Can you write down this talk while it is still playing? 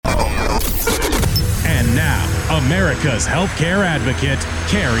America's healthcare advocate,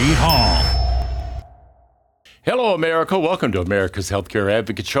 Carrie Hall. Hello, America. Welcome to America's Healthcare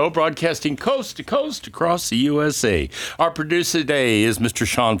Advocate Show, broadcasting coast to coast across the USA. Our producer today is Mr.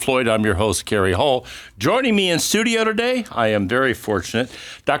 Sean Floyd. I'm your host, Carrie Hall. Joining me in studio today, I am very fortunate.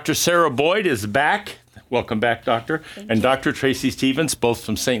 Dr. Sarah Boyd is back. Welcome back, Doctor. And Dr. Tracy Stevens, both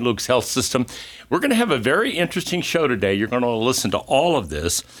from St. Luke's Health System. We're going to have a very interesting show today. You're going to listen to all of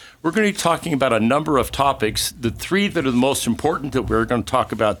this. We're going to be talking about a number of topics. The three that are the most important that we're going to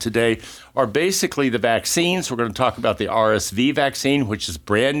talk about today are basically the vaccines. We're going to talk about the RSV vaccine, which is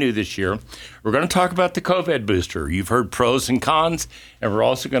brand new this year. We're going to talk about the COVID booster. You've heard pros and cons, and we're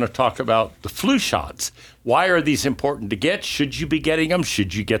also going to talk about the flu shots. Why are these important to get? Should you be getting them?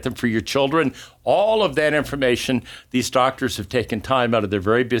 Should you get them for your children? All of that information, these doctors have taken time out of their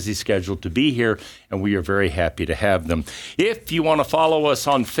very busy schedule to be here, and we are very happy to have them. If you want to follow us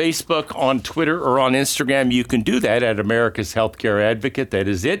on Facebook, on Twitter, or on Instagram, you can do that at America's Healthcare Advocate. That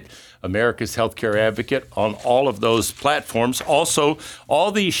is it. America's Healthcare Advocate on all of those platforms. Also,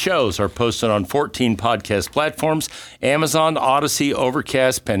 all these shows are posted on 14 podcast platforms: Amazon, Odyssey,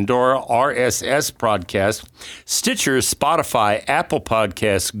 Overcast, Pandora, RSS Podcast, Stitcher, Spotify, Apple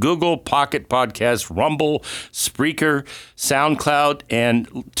Podcasts, Google, Pocket Podcasts, Rumble, Spreaker, SoundCloud, and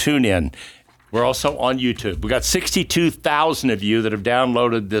TuneIn. We're also on YouTube. We got 62,000 of you that have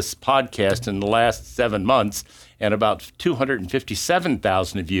downloaded this podcast in the last 7 months, and about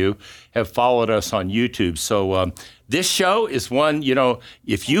 257,000 of you have followed us on YouTube. So this show is one,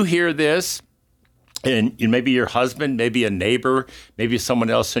 if you hear this, and maybe your husband, maybe a neighbor, maybe someone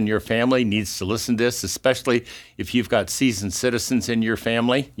else in your family needs to listen to this, especially if you've got seasoned citizens in your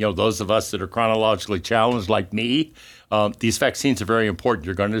family, those of us that are chronologically challenged like me. These vaccines are very important.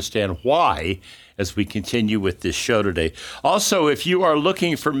 You're going to understand why as we continue with this show today. Also, if you are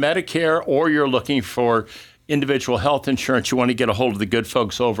looking for Medicare or you're looking for individual health insurance, you want to get a hold of the good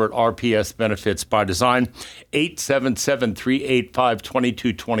folks over at RPS Benefits by Design,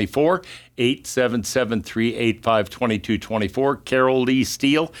 877-385-2224, 877-385-2224. Carol Lee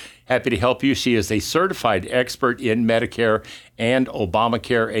Steele, happy to help you. She is a certified expert in Medicare and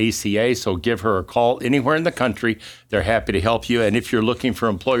Obamacare ACA, so give her a call anywhere in the country. They're happy to help you. And if you're looking for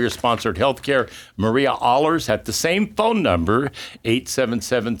employer-sponsored health care, Maria Allers at the same phone number,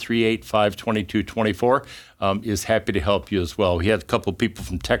 877-385-2224, is happy to help you as well. We had a couple of people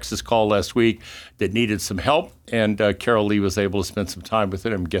from Texas call last week that needed some help, and Carol Lee was able to spend some time with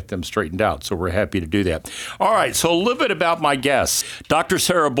them and get them straightened out. So we're happy to do that. All right, so a little bit about my guests. Dr.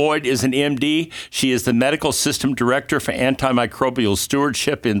 Sarah Boyd is an MD. She is the Medical System Director for Antimicrobial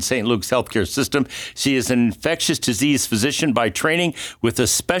Stewardship in St. Luke's Healthcare System. She is an infectious disease physician by training with a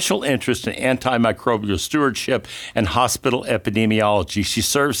special interest in antimicrobial stewardship and hospital epidemiology. She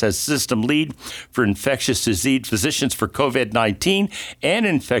serves as system lead for infectious disease physicians for COVID-19 and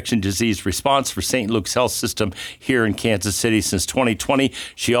infection disease response for St. Luke's Health System here in Kansas City since 2020.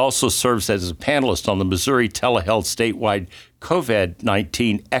 She also serves as a panelist on the Missouri Telehealth statewide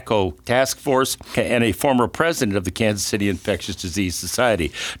COVID-19 ECHO Task Force and a former president of the Kansas City Infectious Disease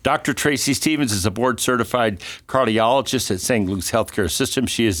Society. Dr. Tracy Stevens is a board-certified cardiologist at St. Luke's Healthcare System.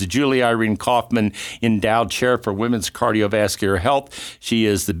 She is the Julie Irene Kaufman Endowed Chair for Women's Cardiovascular Health. She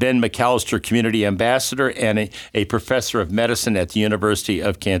is the Ben McAllister Community Ambassador and a professor of medicine at the University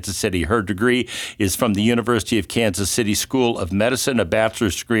of Kansas City. Her degree is from the University of Kansas City School of Medicine, a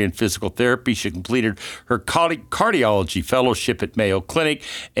bachelor's degree in physical therapy. She completed her cardiology fellowship at Mayo Clinic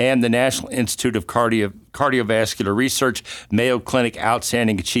and the National Institute of Cardiovascular Research, Mayo Clinic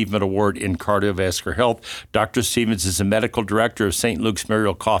Outstanding Achievement Award in Cardiovascular Health. Dr. Stevens is a medical director of St. Luke's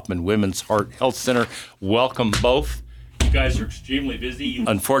Muriel Kaufman Women's Heart Health Center. Welcome both. You guys are extremely busy.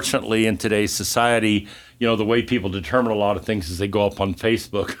 Unfortunately, in today's society, the way people determine a lot of things is they go up on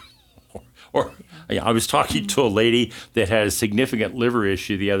Facebook. Or I was talking to a lady that had a significant liver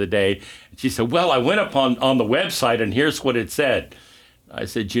issue the other day. And she said, well, I went up on the website and here's what it said. I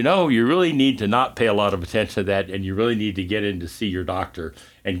said, you really need to not pay a lot of attention to that, and you really need to get in to see your doctor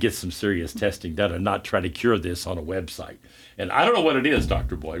and get some serious testing done and not try to cure this on a website. And I don't know what it is,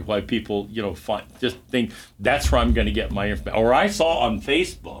 Dr. Boyd, why people, just think that's where I'm going to get my information. Or I saw on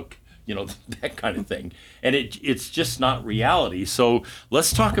Facebook, that kind of thing. And it's just not reality. So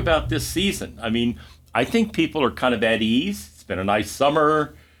let's talk about this season. I mean, I think people are kind of at ease. It's been a nice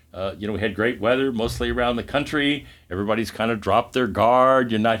summer. We had great weather mostly around the country. Everybody's kind of dropped their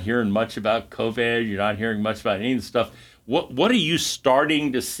guard. You're not hearing much about COVID. You're not hearing much about any of the stuff. What are you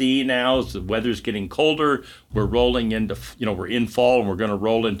starting to see now as the weather's getting colder? We're rolling into, we're in fall and we're going to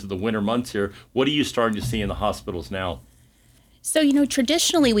roll into the winter months here. What are you starting to see in the hospitals now? So,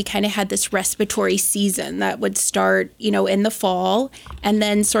 traditionally we kind of had this respiratory season that would start, in the fall and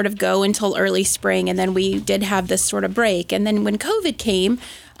then sort of go until early spring. And then we did have this sort of break. And then when COVID came,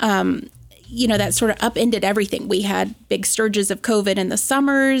 that sort of upended everything. We had big surges of COVID in the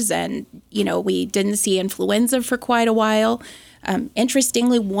summers and, we didn't see influenza for quite a while.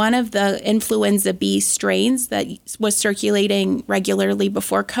 Interestingly, one of the influenza B strains that was circulating regularly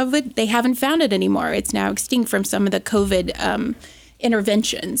before COVID, they haven't found it anymore. It's now extinct from some of the COVID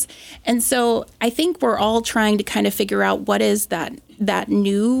interventions. And so I think we're all trying to kind of figure out what is that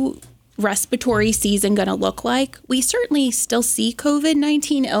new respiratory season going to look like. We certainly still see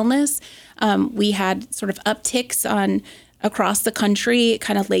COVID-19 illness. We had sort of upticks across the country,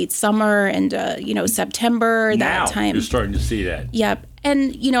 kind of late summer and, September, now, that time. You're starting to see that. Yep.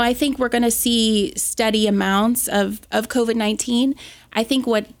 And, I think we're going to see steady amounts of COVID-19. I think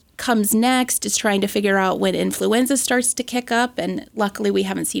what comes next is trying to figure out when influenza starts to kick up. And luckily, we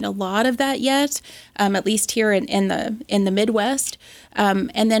haven't seen a lot of that yet, at least here in the Midwest.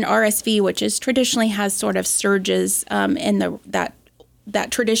 And then RSV, which is traditionally has sort of surges in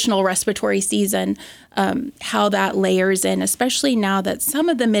that traditional respiratory season, how that layers in, especially now that some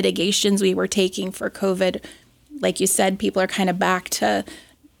of the mitigations we were taking for COVID, like you said, people are kind of back to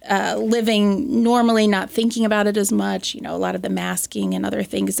living normally, not thinking about it as much. A lot of the masking and other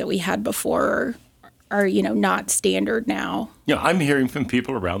things that we had before are not standard now. I'm hearing from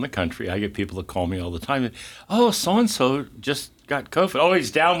people around the country. I get people that call me all the time. Oh, so-and-so just got COVID. Oh,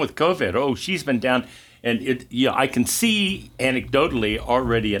 he's down with COVID. Oh, she's been down. And I can see anecdotally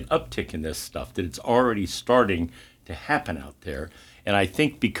already an uptick in this stuff, that it's already starting to happen out there. And I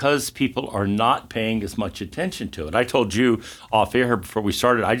think because people are not paying as much attention to it. I told you off air before we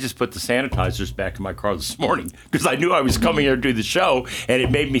started, I just put the sanitizers back in my car this morning because I knew I was coming here to do the show. And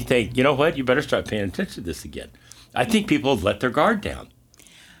it made me think, you know what, you better start paying attention to this again. I think people have let their guard down.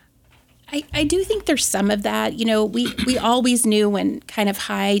 I do think there's some of that. We always knew when kind of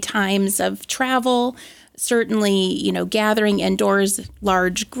high times of travel, certainly, gathering indoors,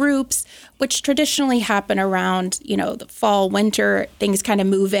 large groups, which traditionally happen around, the fall, winter, things kind of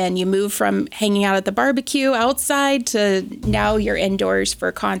move in. You move from hanging out at the barbecue outside to now you're indoors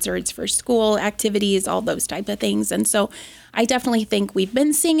for concerts, for school activities, all those type of things. And so I definitely think we've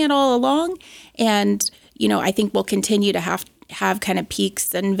been seeing it all along. And, I think we'll continue to have kind of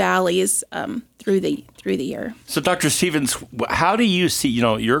peaks and valleys through the year. So, Dr. Stevens, how do you see?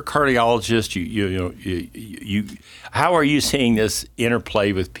 You're a cardiologist. How are you seeing this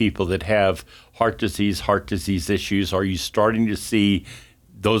interplay with people that have heart disease issues? Are you starting to see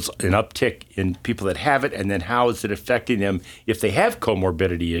an uptick in people that have it, and then how is it affecting them if they have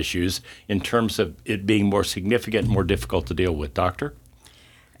comorbidity issues in terms of it being more significant, more difficult to deal with, Doctor?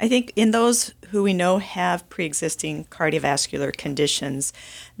 I think in those who we know have pre-existing cardiovascular conditions,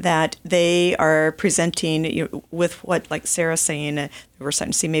 that they are presenting with what, like Sarah's saying, we're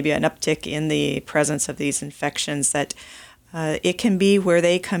starting to see maybe an uptick in the presence of these infections, that it can be where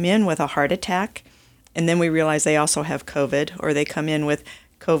they come in with a heart attack, and then we realize they also have COVID, or they come in with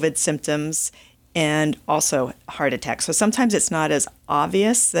COVID symptoms and also heart attack. So sometimes it's not as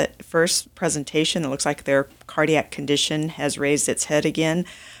obvious that first presentation that looks like their cardiac condition has raised its head again,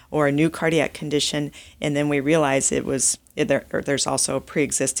 or a new cardiac condition, and then we realize there's also a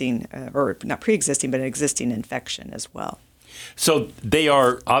pre-existing, or not pre-existing, but an existing infection as well. So they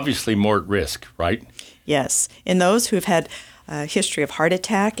are obviously more at risk, right? Yes. In those who have had a history of heart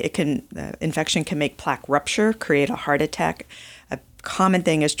attack, infection can make plaque rupture, create a heart attack. A common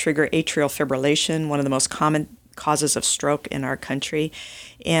thing is trigger atrial fibrillation, one of the most common causes of stroke in our country,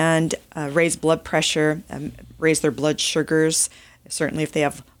 and raise blood pressure, raise their blood sugars. Certainly if they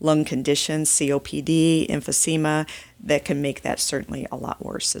have lung conditions, COPD, emphysema, that can make that certainly a lot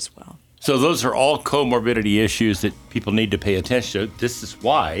worse as well. So those are all comorbidity issues that people need to pay attention to. This is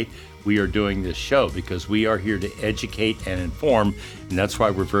why we are doing this show, because we are here to educate and inform, and that's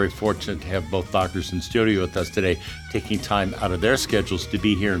why we're very fortunate to have both doctors in studio with us today, taking time out of their schedules to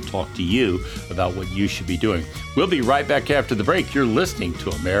be here and talk to you about what you should be doing. We'll be right back after the break. You're listening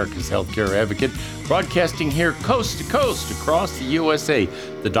to America's Healthcare Advocate, broadcasting here coast to coast across the USA.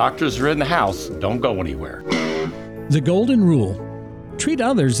 The doctors are in the house. Don't go anywhere. The golden rule: treat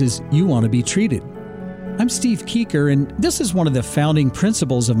others as you want to be treated. I'm Steve Keeker, and this is one of the founding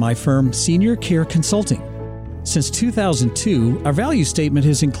principles of my firm, Senior Care Consulting. Since 2002, our value statement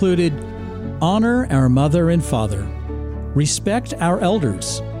has included honor our mother and father, respect our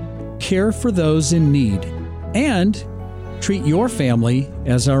elders, care for those in need, and treat your family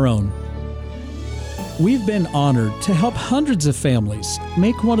as our own. We've been honored to help hundreds of families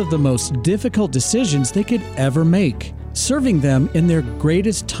make one of the most difficult decisions they could ever make: serving them in their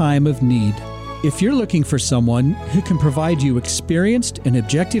greatest time of need. If you're looking for someone who can provide you experienced and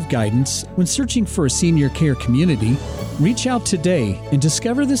objective guidance when searching for a senior care community, reach out today and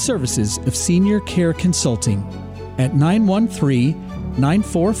discover the services of Senior Care Consulting at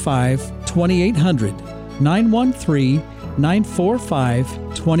 913-945-2800,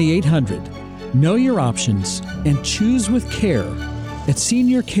 913-945-2800. Know your options and choose with care at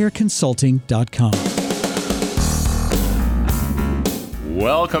seniorcareconsulting.com.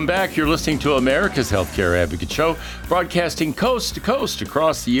 Welcome back. You're listening to America's Healthcare Advocate Show, broadcasting coast to coast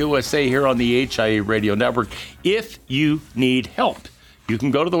across the USA here on the HIA Radio Network. If you need help, you can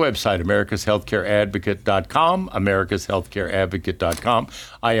go to the website, americashealthcareadvocate.com, americashealthcareadvocate.com.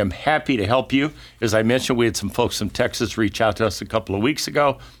 I am happy to help you. As I mentioned, we had some folks from Texas reach out to us a couple of weeks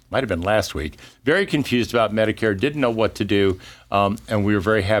ago. Might have been last week. Very confused about Medicare, didn't know what to do, and we were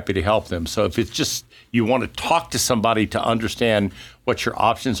very happy to help them. So if it's just you want to talk to somebody to understand what your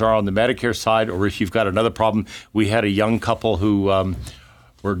options are on the Medicare side, or if you've got another problem, we had a young couple who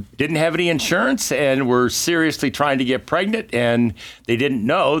didn't have any insurance and were seriously trying to get pregnant, and they didn't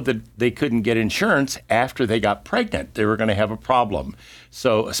know that they couldn't get insurance after they got pregnant. They were going to have a problem.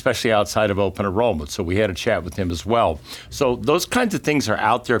 So especially outside of open enrollment. So we had a chat with him as well. So those kinds of things are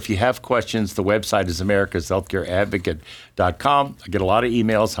out there. If you have questions, the website is americashealthcareadvocate.com. I get a lot of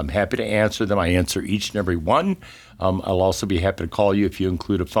emails. I'm happy to answer them. I answer each and every one. I'll also be happy to call you if you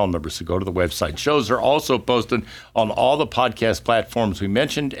include a phone number. So go to the website. Shows are also posted on all the podcast platforms we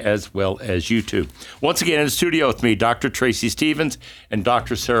mentioned, as well as YouTube. Once again, in the studio with me, Dr. Tracy Stevens and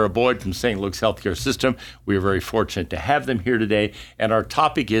Dr. Sarah Boyd from St. Luke's Healthcare System. We are very fortunate to have them here today. And our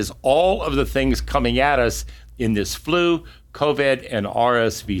topic is all of the things coming at us in this flu, COVID, and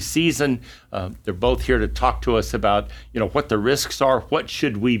RSV season. They're both here to talk to us about, what the risks are, what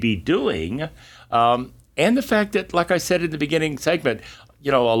should we be doing, and the fact that, like I said in the beginning segment,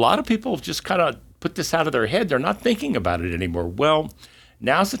 a lot of people just kind of put this out of their head. They're not thinking about it anymore. Well,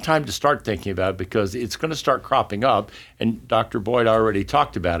 now's the time to start thinking about it because it's going to start cropping up. And Dr. Boyd already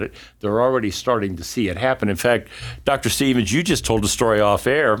talked about it. They're already starting to see it happen. In fact, Dr. Stevens, you just told a story off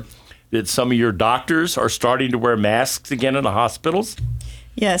air that some of your doctors are starting to wear masks again in the hospitals.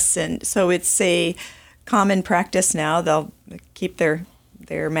 Yes, and so it's a common practice now. They'll keep their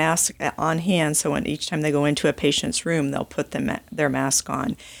mask on hand, so when each time they go into a patient's room, they'll put their mask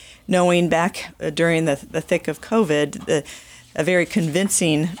on. Knowing back during the thick of COVID, a very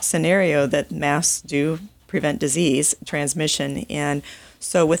convincing scenario that masks do prevent disease transmission. And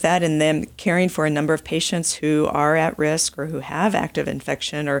so with that and them caring for a number of patients who are at risk or who have active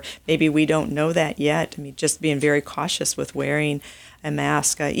infection, or maybe we don't know that yet, just being very cautious with wearing a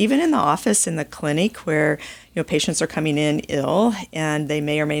mask, even in the office, in the clinic where patients are coming in ill and they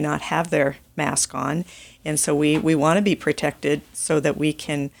may or may not have their mask on. And so we want to be protected so that we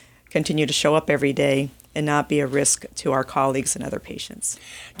can continue to show up every day and not be a risk to our colleagues and other patients.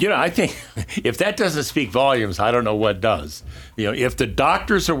 I think if that doesn't speak volumes, I don't know what does. If the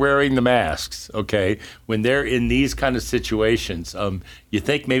doctors are wearing the masks, okay, when they're in these kind of situations, you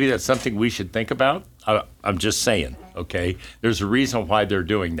think maybe that's something we should think about? I'm just saying, okay? There's a reason why they're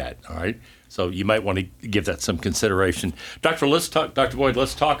doing that, all right? So you might want to give that some consideration. Dr. Boyd,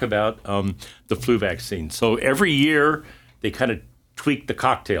 let's talk about the flu vaccine. So every year they kind of tweak the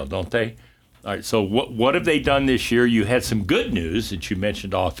cocktail, don't they? All right, so what have they done this year? You had some good news that you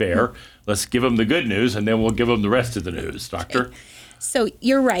mentioned off air. Let's give them the good news, and then we'll give them the rest of the news. Doctor? So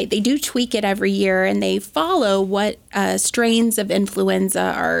you're right. They do tweak it every year, and they follow what strains of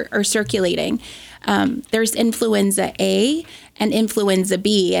influenza are circulating. There's influenza A and influenza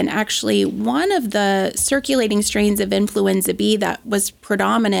B, and actually one of the circulating strains of influenza B that was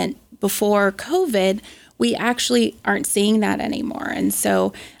predominant before COVID, we actually aren't seeing that anymore. And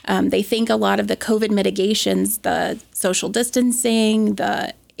so they think a lot of the COVID mitigations, the social distancing,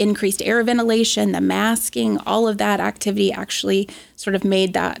 the increased air ventilation, the masking, all of that activity actually sort of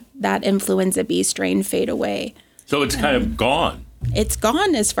made that influenza B strain fade away. So it's kind of gone. It's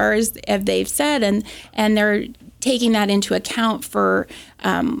gone as far as they've said, and they're taking that into account for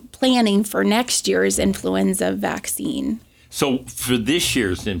planning for next year's influenza vaccine. So for this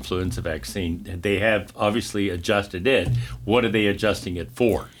year's influenza vaccine, they have obviously adjusted it. What are they adjusting it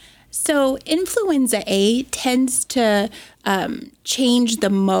for? So influenza A tends to change the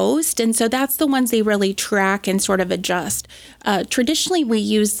most, and so that's the ones they really track and sort of adjust. Traditionally, we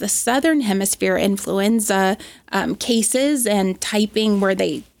use the Southern Hemisphere influenza cases and typing where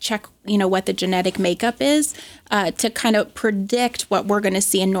they check, what the genetic makeup is to kind of predict what we're going to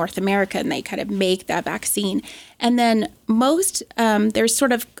see in North America, and they kind of make that vaccine. And then there's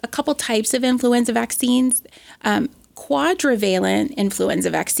sort of a couple types of influenza vaccines. quadrivalent influenza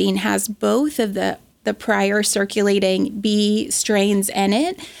vaccine has both of the prior circulating B strains in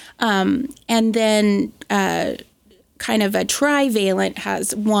it. And then kind of a trivalent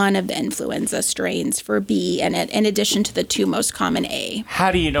has one of the influenza strains for B in it, in addition to the two most common A.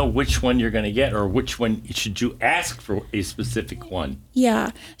 How do you know which one you're going to get, or which one should you ask for a specific one? Yeah.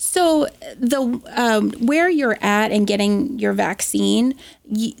 So the where you're at and getting your vaccine,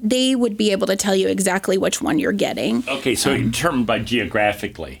 they would be able to tell you exactly which one you're getting. Okay, so determined by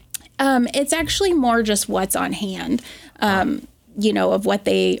geographically. It's actually more just what's on hand. Of what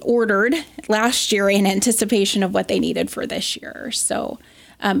they ordered last year in anticipation of what they needed for this year. So,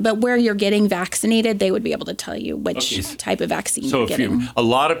 but where you're getting vaccinated, they would be able to tell you which type of vaccine you're getting. A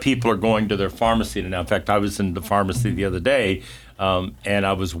lot of people are going to their pharmacy now. In fact, I was in the pharmacy the other day, and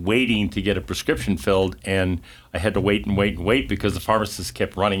I was waiting to get a prescription filled, and I had to wait because the pharmacist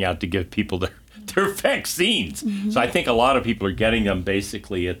kept running out to give people their vaccines. Mm-hmm. So I think a lot of people are getting them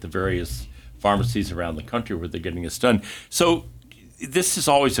basically at the various pharmacies around the country where they're getting this done. So this is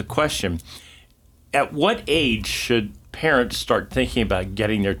always a question. At what age should parents start thinking about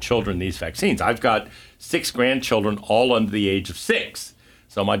getting their children these vaccines? I've got 6 grandchildren, all under the age of 6.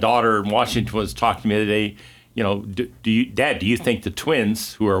 So my daughter in Washington was talking to me today, Dad, do you think the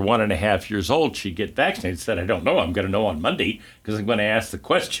twins who are 1.5 years old should get vaccinated? I said, I don't know. I'm going to know on Monday because I'm going to ask the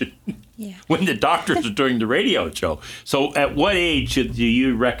question when the doctors are doing the radio show. So at what age do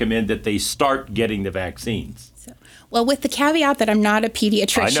you recommend that they start getting the vaccines? Well, with the caveat that I'm not a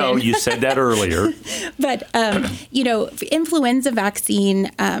pediatrician. I know, you said that earlier. But, influenza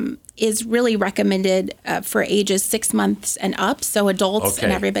vaccine is really recommended for ages 6 months and up, so adults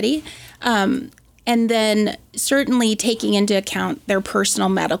and everybody. And then certainly taking into account their personal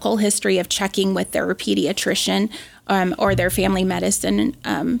medical history of checking with their pediatrician or their family medicine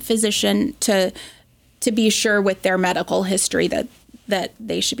physician to be sure with their medical history that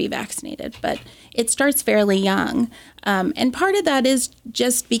they should be vaccinated. But it starts fairly young. And part of that is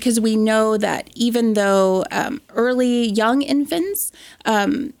just because we know that even though early young infants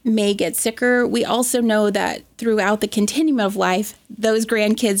may get sicker, we also know that throughout the continuum of life, those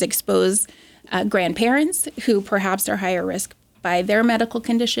grandkids expose grandparents who perhaps are higher risk by their medical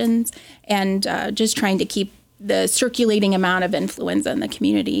conditions, and just trying to keep the circulating amount of influenza in the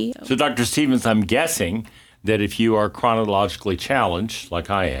community. So, Dr. Stevens, I'm guessing that if you are chronologically challenged, like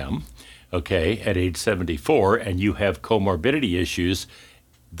I am, at age 74, and you have comorbidity issues,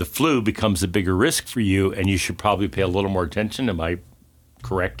 the flu becomes a bigger risk for you, and you should probably pay a little more attention. Am I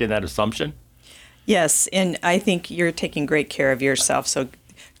correct in that assumption? Yes, and I think you're taking great care of yourself, so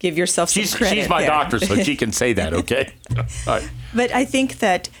give yourself some credit. She's my doctor, so she can say that, okay? All right. But I think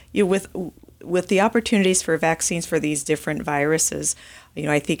that with the opportunities for vaccines for these different viruses,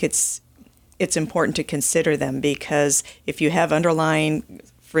 I think it's important to consider them, because if you have underlying,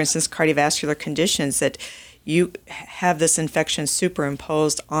 for instance, cardiovascular conditions, that you have this infection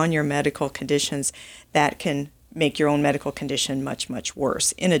superimposed on your medical conditions, that can make your own medical condition much, much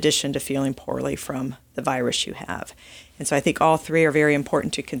worse, in addition to feeling poorly from the virus you have. And so I think all three are very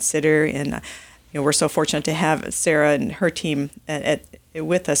important to consider. And we're so fortunate to have Sarah and her team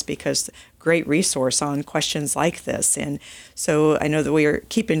with us, because great resource on questions like this. And so I know that we are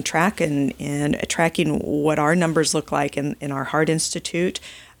keeping track and tracking what our numbers look like in our Heart Institute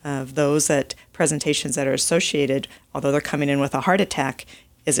of those presentations that are associated, although they're coming in with a heart attack.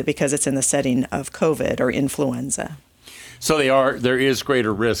 Is it because it's in the setting of COVID or influenza? So there is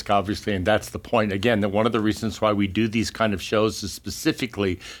greater risk, obviously, and that's the point. Again, that one of the reasons why we do these kind of shows is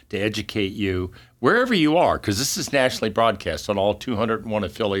specifically to educate you wherever you are, because this is nationally broadcast on all 201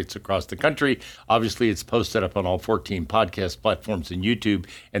 affiliates across the country. Obviously, it's posted up on all 14 podcast platforms and YouTube,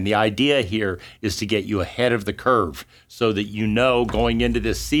 and the idea here is to get you ahead of the curve so that you know going into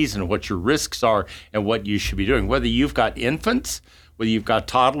this season what your risks are and what you should be doing, whether you've got infants, whether you've got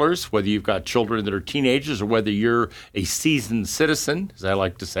toddlers, whether you've got children that are teenagers, or whether you're a seasoned citizen, as I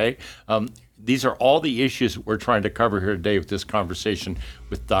like to say. These are all the issues we're trying to cover here today with this conversation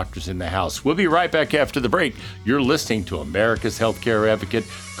with Doctors in the House. We'll be right back after the break. You're listening to America's Healthcare Advocate,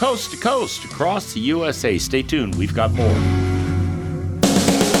 coast to coast across the USA. Stay tuned. We've got more.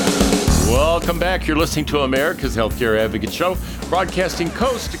 Welcome back. You're listening to America's Healthcare Advocate Show, broadcasting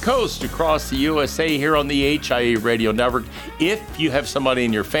coast to coast across the USA here on the HIA Radio Network. If you have somebody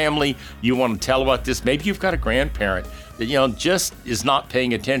in your family you want to tell about this, maybe you've got a grandparent that, just is not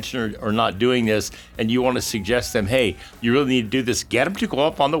paying attention or not doing this, and you want to suggest them, hey, you really need to do this, get them to go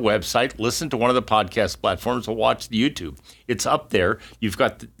up on the website, listen to one of the podcast platforms, or watch the YouTube. It's up there. You've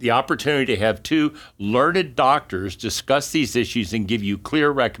got the opportunity to have two learned doctors discuss these issues and give you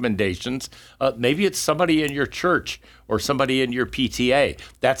clear recommendations. Maybe it's somebody in your church or somebody in your PTA.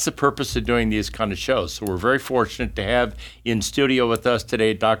 That's the purpose of doing these kind of shows. So we're very fortunate to have in studio with us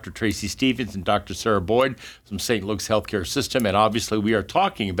today Dr. Tracy Stevens and Dr. Sarah Boyd from St. Luke's Healthcare System. And obviously we are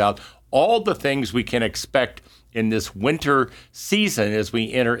talking about all the things we can expect in this winter season as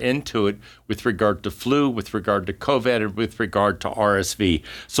we enter into it with regard to flu, with regard to COVID, and with regard to RSV.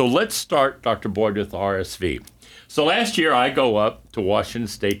 So let's start, Dr. Boyd, with RSV. So last year I go up to Washington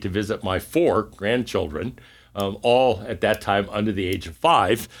State to visit my 4 grandchildren, all at that time under the age of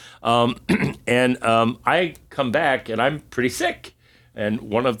 5. I come back and I'm pretty sick. And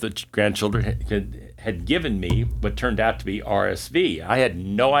one of the grandchildren had given me what turned out to be RSV. I had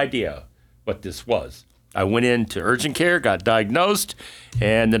no idea what this was. I went into urgent care, got diagnosed,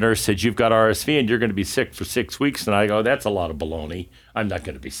 and the nurse said, you've got RSV and you're going to be sick for 6 weeks. And I go, that's a lot of baloney. I'm not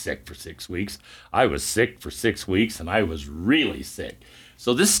going to be sick for 6 weeks. I was sick for 6 weeks, and I was really sick.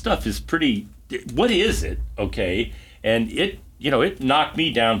 So this stuff is pretty, what is it? Okay. And it knocked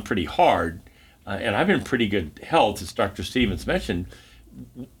me down pretty hard. And I'm in pretty good health, as Dr. Stevens mentioned.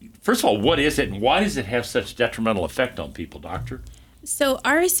 First of all, what is it, and why does it have such detrimental effect on people, doctor? So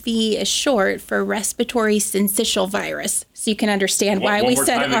RSV is short for respiratory syncytial virus. So you can understand why we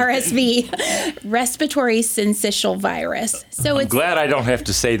said RSV, respiratory syncytial virus. So I'm glad I don't have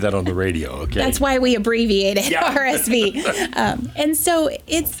to say that on the radio, okay? That's why we abbreviated RSV. And so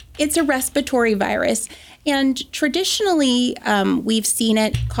it's a respiratory virus. And traditionally, we've seen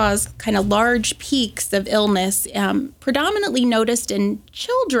it cause kind of large peaks of illness, predominantly noticed in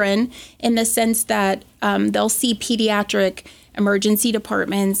children in the sense that they'll see pediatric emergency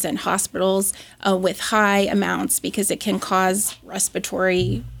departments and hospitals with high amounts because it can cause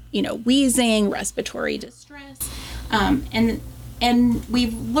respiratory, wheezing, respiratory distress. And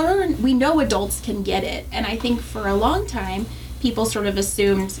we know adults can get it. And I think for a long time, people sort of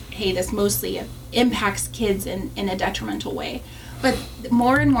assumed, hey, this mostly impacts kids in a detrimental way. But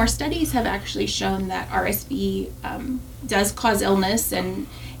more and more studies have actually shown that RSV does cause illness and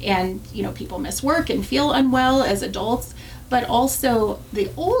people miss work and feel unwell as adults. But also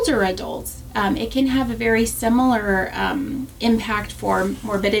the older adults, it can have a very similar impact for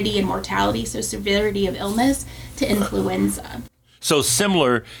morbidity and mortality, so severity of illness, to influenza. So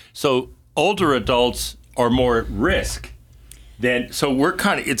similar, so older adults are more at risk than, so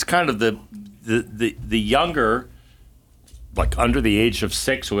it's kind of the younger, like under the age of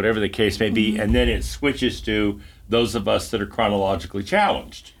 6 or whatever the case may be, and then it switches to those of us that are chronologically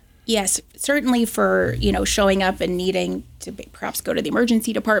challenged. Yes, certainly for, showing up and needing to perhaps go to the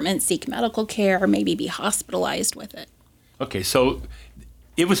emergency department, seek medical care, or maybe be hospitalized with it. Okay, so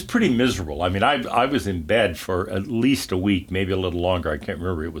it was pretty miserable. I mean, I was in bed for at least a week, maybe a little longer. I can't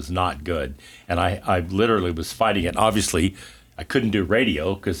remember. It was not good. And I literally was fighting it. Obviously, I couldn't do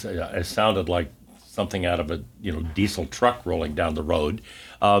radio because I sounded like something out of a diesel truck rolling down the road.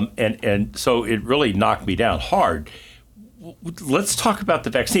 And so it really knocked me down hard. Let's talk about the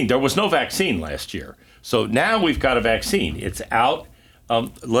vaccine. There was no vaccine last year. So now we've got a vaccine. It's out.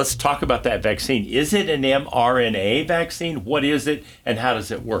 Let's talk about that vaccine. Is it an mRNA vaccine? What is it, and how does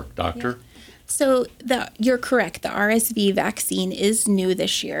it work, doctor? Yeah. So you're correct. The RSV vaccine is new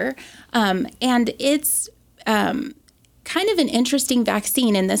this year. And it's kind of an interesting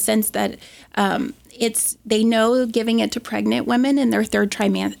vaccine in the sense that they know giving it to pregnant women in their third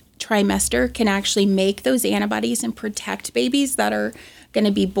trimester can actually make those antibodies and protect babies that are going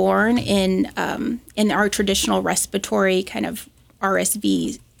to be born in our traditional respiratory kind of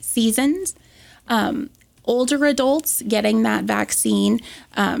RSV seasons. Older adults getting that vaccine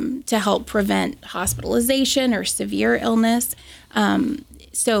to help prevent hospitalization or severe illness.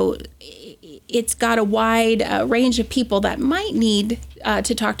 So it's got a wide range of people that might need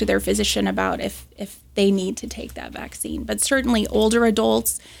to talk to their physician about if they need to take that vaccine. But certainly older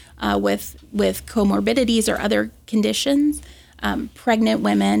adults with comorbidities or other conditions, pregnant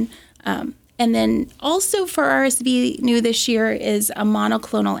women. And then also for RSV new this year is a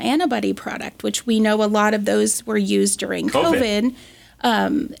monoclonal antibody product, which we know a lot of those were used during COVID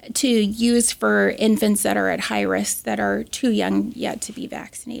to use for infants that are at high risk that are too young yet to be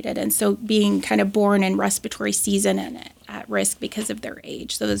vaccinated. And so being kind of born in respiratory season and at risk because of their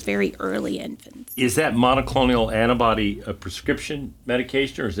age. So those very early infants. Is that monoclonal antibody a prescription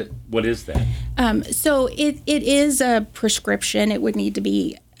medication, or what is that? So it is a prescription. It would need to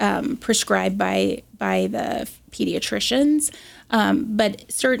be prescribed by the pediatricians.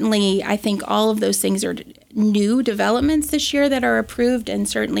 But certainly, I think all of those things are new developments this year that are approved, and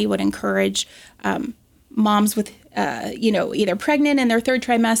certainly would encourage moms with, either pregnant in their third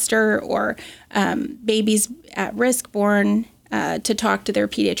trimester or babies at risk born to talk to their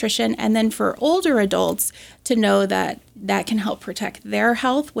pediatrician. And then for older adults to know that that can help protect their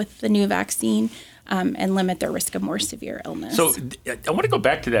health with the new vaccine and limit their risk of more severe illness. So I want to go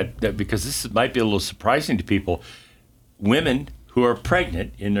back to that because this might be a little surprising to people. Women who are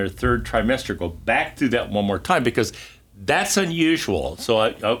pregnant in their third trimester, go back through that one more time because that's unusual. So,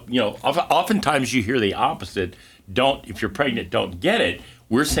 oftentimes you hear the opposite. If you're pregnant, don't get it.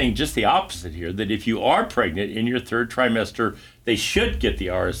 We're saying just the opposite here, that if you are pregnant in your third trimester, they should get the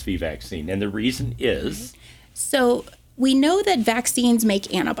RSV vaccine. And the reason is? So we know that vaccines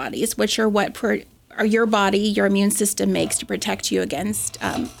make antibodies, which are what your body, your immune system makes to protect you against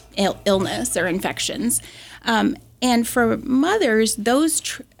illness or infections. And for mothers,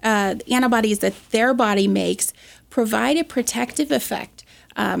 those antibodies that their body makes provide a protective effect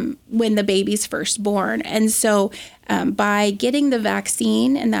when the baby's first born. And so by getting the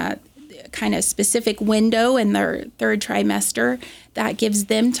vaccine in that kind of specific window in their third trimester, that gives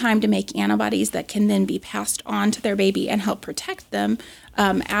them time to make antibodies that can then be passed on to their baby and help protect them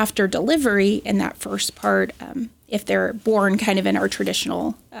after delivery in that first part if they're born kind of in our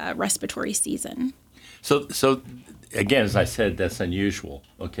traditional respiratory season. So again, as I said, that's unusual.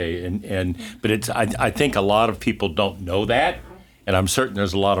 Okay, but I think a lot of people don't know that, and I'm certain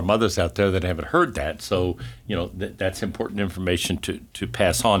there's a lot of mothers out there that haven't heard that. So that's important information to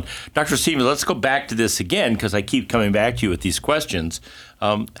pass on. Dr. Stevens, let's go back to this again because I keep coming back to you with these questions.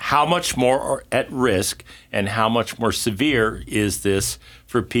 How much more are at risk, and how much more severe is this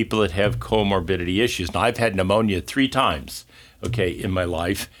for people that have comorbidity issues? Now, I've had pneumonia 3 times, in my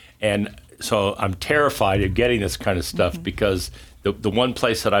life, and so I'm terrified of getting this kind of stuff because the one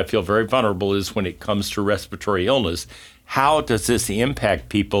place that I feel very vulnerable is when it comes to respiratory illness. How does this impact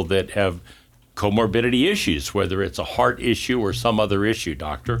people that have comorbidity issues, whether it's a heart issue or some other issue,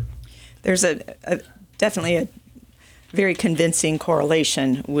 doctor? There's definitely a very convincing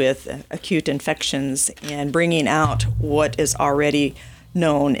correlation with acute infections and bringing out what is already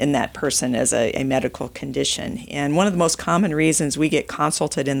known in that person as a medical condition. And one of the most common reasons we get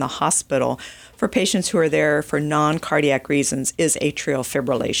consulted in the hospital for patients who are there for non-cardiac reasons is atrial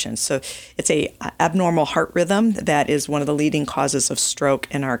fibrillation. So it's a abnormal heart rhythm that is one of the leading causes of stroke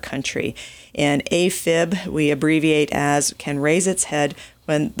in our country. And AFib, we abbreviate as, can raise its head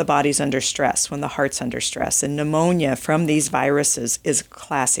when the body's under stress, when the heart's under stress. And pneumonia from these viruses is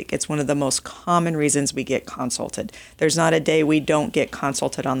classic. It's one of the most common reasons we get consulted. There's not a day we don't get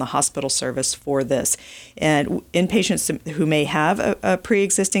consulted on the hospital service for this. And in patients who may have a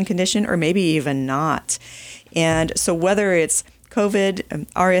pre-existing condition or maybe even not. And so whether it's COVID,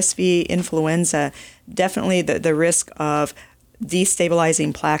 RSV, influenza, definitely the risk of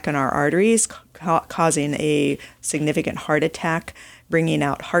destabilizing plaque in our arteries, causing a significant heart attack, bringing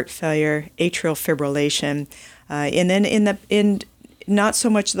out heart failure, atrial fibrillation, and then in not so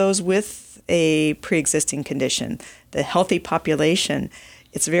much those with a pre-existing condition. The healthy population,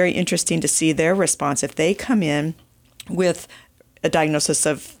 it's very interesting to see their response. If they come in with a diagnosis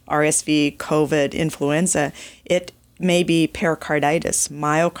of RSV, COVID, influenza, it may be pericarditis,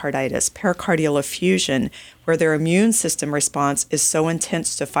 myocarditis, pericardial effusion, where their immune system response is so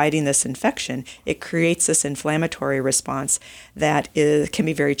intense to fighting this infection, it creates this inflammatory response that can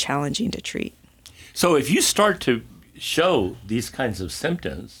be very challenging to treat. So if you start to show these kinds of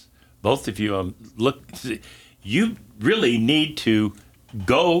symptoms, both of you you really need to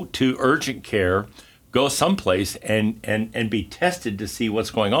go to urgent care, go someplace and be tested to see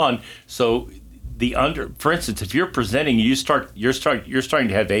what's going on. So for instance, if you're presenting, you're starting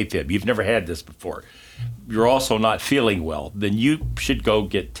to have AFib. You've never had this before. You're also not feeling well. Then you should go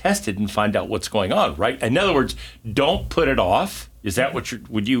get tested and find out what's going on, right? In other words, don't put it off. Is that what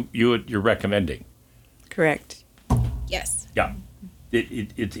you're recommending? Correct. Yes. Yeah.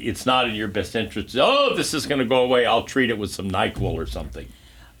 It's not in your best interest. Oh, this is going to go away. I'll treat it with some NyQuil or something.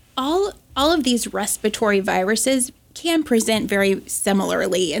 All of these respiratory viruses can present very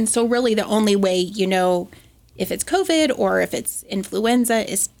similarly. And so really the only way you know if it's COVID or if it's influenza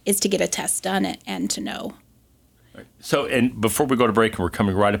is to get a test done and to know. Right. So, and before we go to break, and we're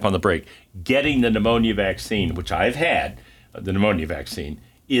coming right up on the break, getting the pneumonia vaccine, which I've had, the pneumonia vaccine,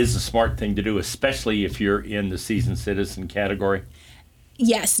 is a smart thing to do, especially if you're in the seasoned citizen category.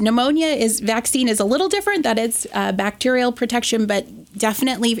 Yes, vaccine is a little different. That it's bacterial protection, but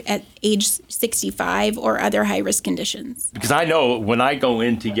definitely at age 65 or other high-risk conditions. Because I know when I go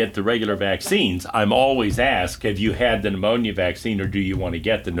in to get the regular vaccines, I'm always asked, have you had the pneumonia vaccine or do you want to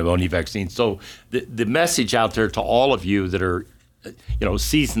get the pneumonia vaccine? So the message out there to all of you that are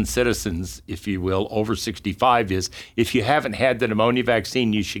seasoned citizens, if you will, over 65 is if you haven't had the pneumonia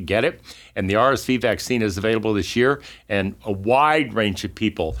vaccine, you should get it. And the RSV vaccine is available this year, and a wide range of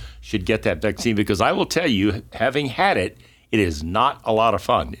people should get that vaccine because I will tell you, having had it, it is not a lot of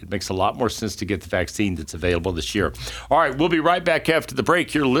fun. It makes a lot more sense to get the vaccine that's available this year. All right, we'll be right back after the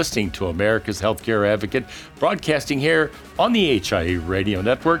break. You're listening to America's Healthcare Advocate, broadcasting here on the HIE Radio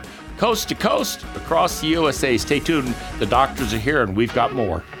Network, coast to coast, across the USA. Stay tuned. The doctors are here, and we've got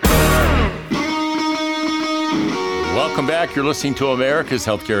more. Welcome back. You're listening to America's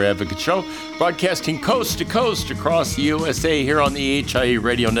Healthcare Advocate Show, broadcasting coast to coast across the USA here on the HIE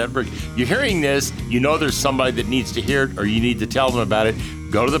Radio Network. You're hearing this, you know there's somebody that needs to hear it or you need to tell them about it.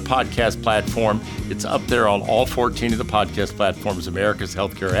 Go to the podcast platform. It's up there on all 14 of the podcast platforms, America's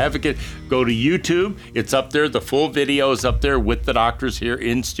Healthcare Advocate. Go to YouTube. It's up there. The full video is up there with the doctors here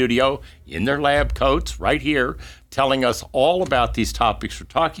in studio, in their lab coats, right here, telling us all about these topics we're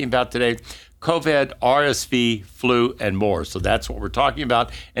talking about today. COVID, RSV, flu, and more. So that's what we're talking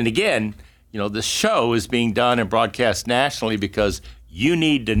about. And again, the show is being done and broadcast nationally because you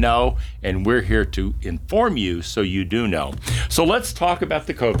need to know, and we're here to inform you so you do know. So let's talk about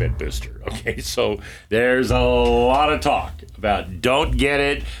the COVID booster. Okay, so there's a lot of talk about don't get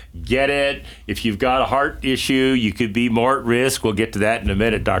it, get it. If you've got a heart issue, you could be more at risk. We'll get to that in a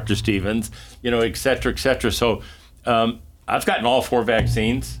minute, Dr. Stevens, et cetera, et cetera. So I've gotten all 4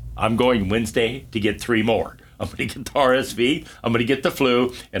 vaccines. I'm going Wednesday to get 3 more. I'm going to get the RSV, I'm going to get the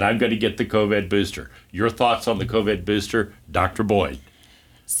flu, and I'm going to get the COVID booster. Your thoughts on the COVID booster, Dr. Boyd?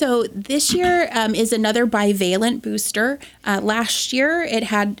 So this year is another bivalent booster. Last year, it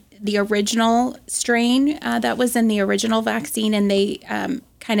had the original strain that was in the original vaccine, and they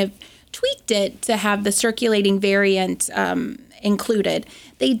kind of tweaked it to have the circulating variant included.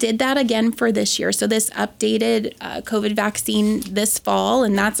 They did that again for this year. So this updated COVID vaccine this fall,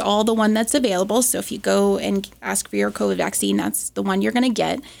 and that's all the one that's available. So if you go and ask for your COVID vaccine, that's the one you're going to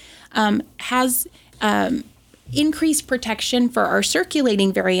get, has increased protection for our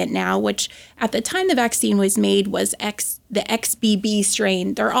circulating variant now, which at the time the vaccine was made was the XBB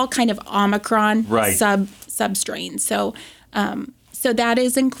strain. They're all kind of Omicron substrains. So that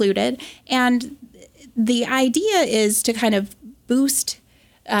is included. And the idea is to kind of boost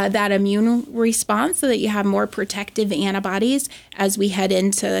that immune response so that you have more protective antibodies as we head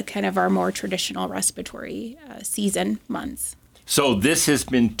into kind of our more traditional respiratory season months. So this has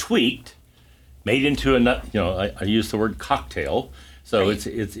been tweaked, made into I use the word cocktail. So right.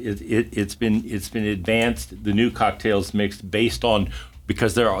 it's been advanced. The new cocktails mixed based on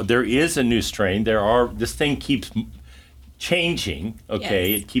because there is a new strain. This thing keeps changing, okay?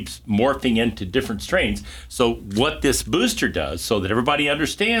 Yes. It keeps morphing into different strains. So what this booster does, so that everybody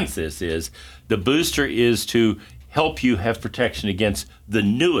understands this, is the booster is to help you have protection against the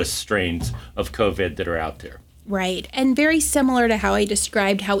newest strains of COVID that are out there. Right. And very similar to how I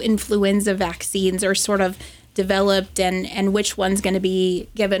described how influenza vaccines are sort of developed and which one's going to be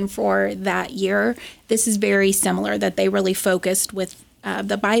given for that year. This is very similar, that they really focused with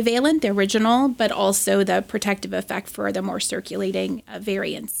the bivalent, the original, but also the protective effect for the more circulating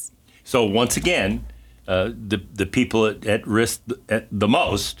variants. So once again, the people at risk at the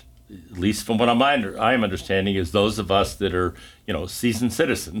most, at least from what I am understanding, is those of us that are, seasoned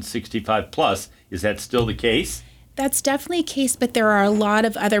citizens, 65 plus. Is that still the case? That's definitely a case, but there are a lot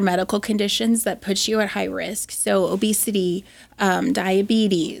of other medical conditions that put you at high risk. So obesity,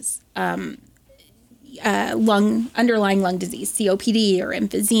 diabetes, underlying lung disease, COPD or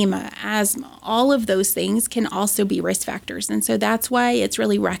emphysema, asthma, all of those things can also be risk factors. And so that's why it's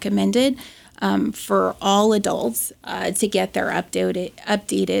really recommended for all adults to get their updated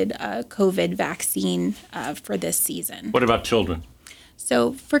COVID vaccine for this season. What about children?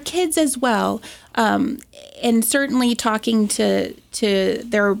 So for kids as well, and certainly talking to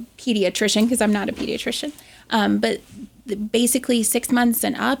their pediatrician, because I'm not a pediatrician, but basically 6 months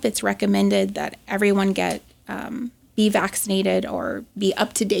and up, it's recommended that everyone be vaccinated or be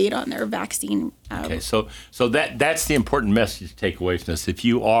up to date on their vaccine. Okay, so that's the important message to take away from this. If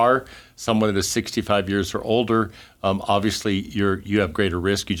you are someone that is 65 years or older, obviously you have greater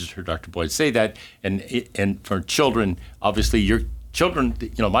risk. You just heard Dr. Boyd say that, and for children, obviously children,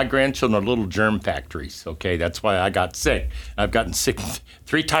 my grandchildren are little germ factories, okay? That's why I got sick. I've gotten sick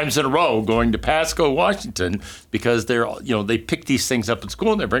 3 times in a row going to Pasco, Washington, because they pick these things up at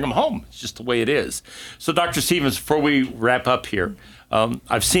school and they bring them home. It's just the way it is. So, Dr. Stevens, before we wrap up here,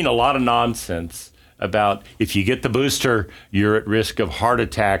 I've seen a lot of nonsense about if you get the booster, you're at risk of heart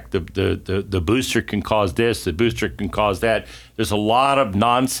attack. The booster can cause this, the booster can cause that. There's a lot of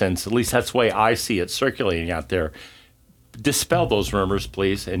nonsense, at least that's the way I see it circulating out there. Dispel those rumors,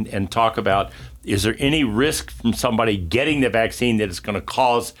 please, and talk about, is there any risk from somebody getting the vaccine that it's going to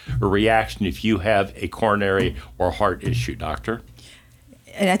cause a reaction if you have a coronary or heart issue, doctor?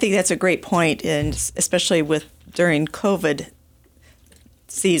 And I think that's a great point, and especially during COVID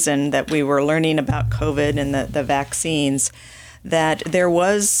season that we were learning about COVID and the vaccines, that there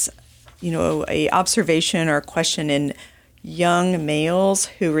was, a observation or a question in young males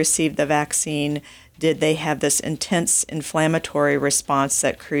who received the vaccine. Did they have this intense inflammatory response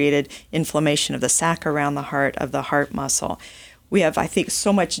that created inflammation of the sac around the heart, of the heart muscle? We have, I think,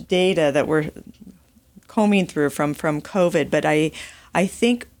 so much data that we're combing through from COVID, but I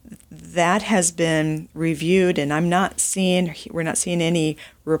think that has been reviewed, and we're not seeing any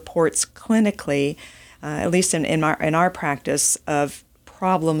reports clinically, at least in our practice, of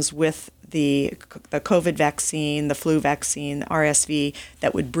problems with the COVID vaccine, the flu vaccine, RSV,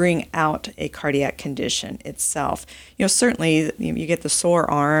 that would bring out a cardiac condition itself. Certainly you get the sore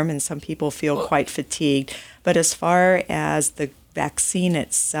arm, and some people feel quite fatigued, but as far as the vaccine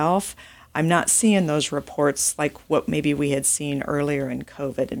itself, I'm not seeing those reports like what maybe we had seen earlier in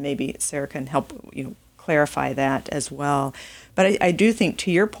COVID, and maybe Sarah can help clarify that as well. But I do think,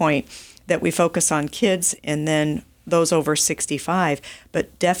 to your point, that we focus on kids and then those over 65,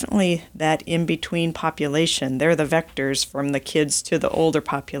 but definitely that in-between population. They're the vectors from the kids to the older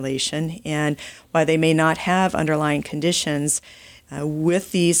population, and while they may not have underlying conditions,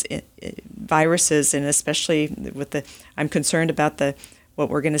 with these viruses, and especially I'm concerned about what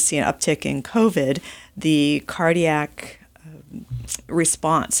we're going to see an uptick in COVID, the cardiac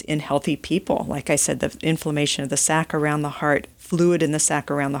response in healthy people. Like I said, the inflammation of the sac around the heart, fluid in the sac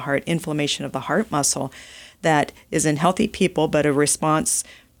around the heart, inflammation of the heart muscle that is in healthy people, but a response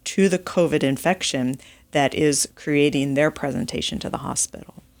to the COVID infection that is creating their presentation to the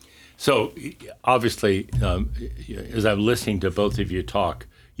hospital. So obviously, as I'm listening to both of you talk,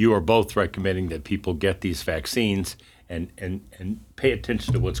 you are both recommending that people get these vaccines and pay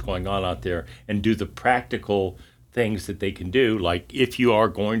attention to what's going on out there and do the practical things that they can do. Like if you are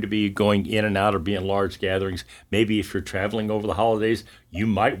going to be going in and out or be in large gatherings, maybe if you're traveling over the holidays, you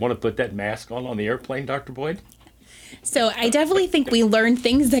might want to put that mask on the airplane, Dr. Boyd? So I definitely think we learn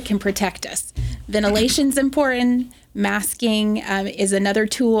things that can protect us. Ventilation's important. Masking is another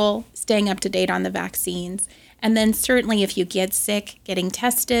tool, staying up to date on the vaccines. And then certainly if you get sick, getting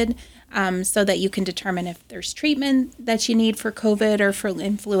tested, so that you can determine if there's treatment that you need for COVID or for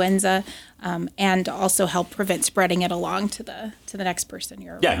influenza, and also help prevent spreading it along to the next person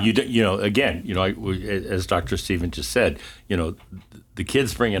you're around. Yeah, as Dr. Stevens just said, the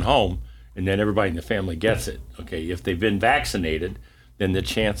kids bring it home, and then everybody in the family gets it. Okay, if they've been vaccinated, then the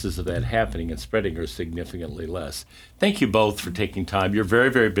chances of that happening and spreading are significantly less. Thank you both for taking time. You're very,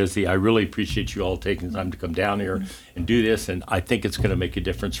 very busy. I really appreciate you all taking time to come down here and do this, and I think it's going to make a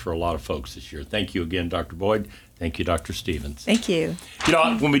difference for a lot of folks this year. Thank you again, Dr. Boyd. Thank you, Dr. Stevens. Thank you.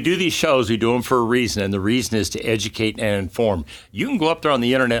 When we do these shows, we do them for a reason, and the reason is to educate and inform. You can go up there on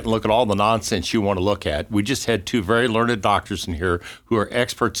the internet and look at all the nonsense you want to look at. We just had 2 very learned doctors in here who are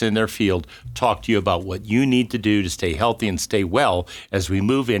experts in their field talk to you about what you need to do to stay healthy and stay well as we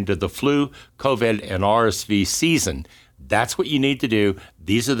move into the flu, COVID, and RSV season. That's what you need to do.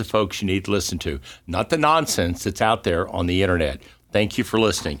 These are the folks you need to listen to, not the nonsense that's out there on the internet. Thank you for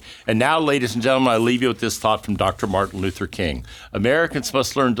listening. And now, ladies and gentlemen, I leave you with this thought from Dr. Martin Luther King. Americans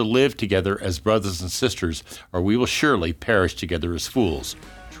must learn to live together as brothers and sisters, or we will surely perish together as fools.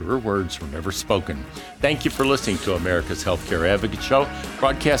 Truer words were never spoken. Thank you for listening to America's Healthcare Advocate Show,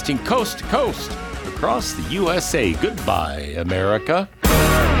 broadcasting coast to coast across the USA. Goodbye, America.